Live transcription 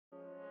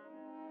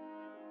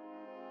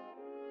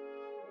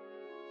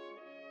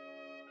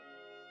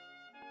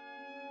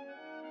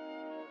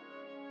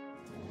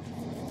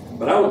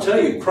But I will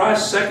tell you,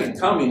 Christ's second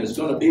coming is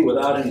going to be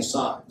without any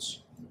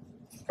signs.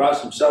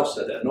 Christ himself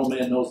said that. No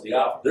man knows the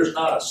hour. There's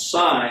not a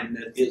sign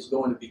that is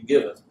going to be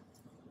given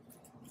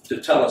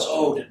to tell us,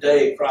 oh,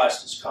 today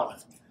Christ is coming.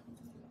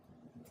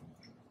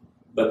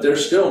 But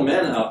there's still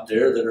men out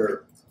there that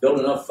are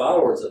building up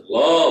followers that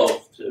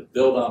love to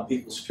build on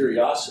people's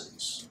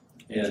curiosities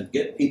and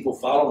get people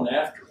following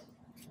after them,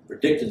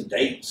 predicting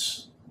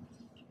dates.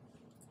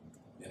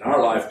 In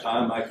our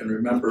lifetime, I can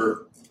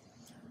remember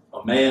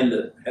a man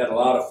that had a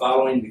lot of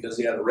following because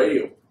he had a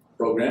radio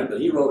program,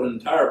 but he wrote an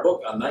entire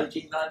book on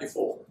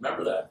 1994.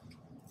 Remember that?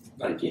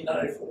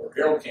 1994,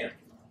 Harold Campbell.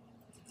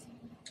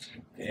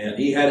 And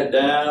he had it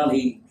down.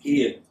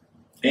 He had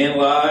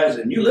analyzed,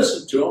 and you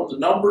listened to him, the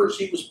numbers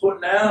he was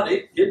putting out,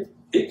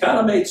 it kind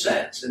of made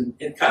sense. And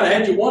it kind of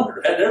had you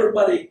wonder. Had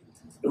everybody,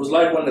 it was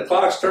like when the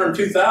clocks turned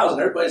 2000,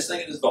 everybody's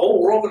thinking, is the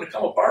whole world going to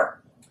come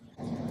apart?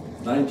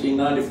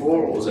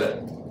 1994, what was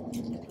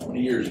that?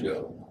 20 years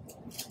ago.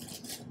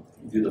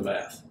 You do the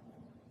math.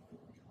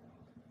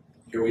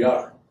 Here we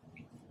are.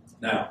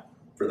 Now,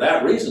 for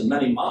that reason,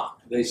 many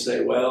mock. They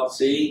say, well,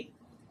 see,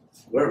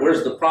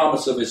 where's the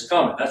promise of his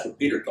coming? That's what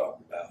Peter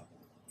talked about.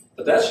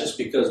 But that's just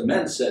because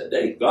men said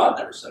date. God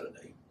never said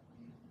a date.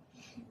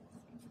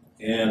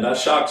 And I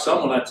shock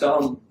someone. I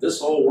tell them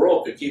this whole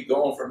world could keep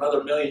going for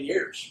another 1,000,000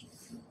 years.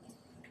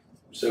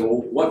 You say,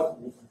 well,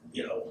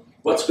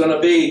 what's going to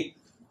be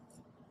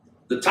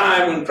the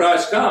time when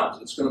Christ comes?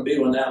 It's going to be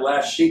when that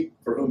last sheep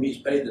for whom he's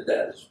paid the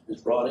debt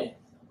is brought in.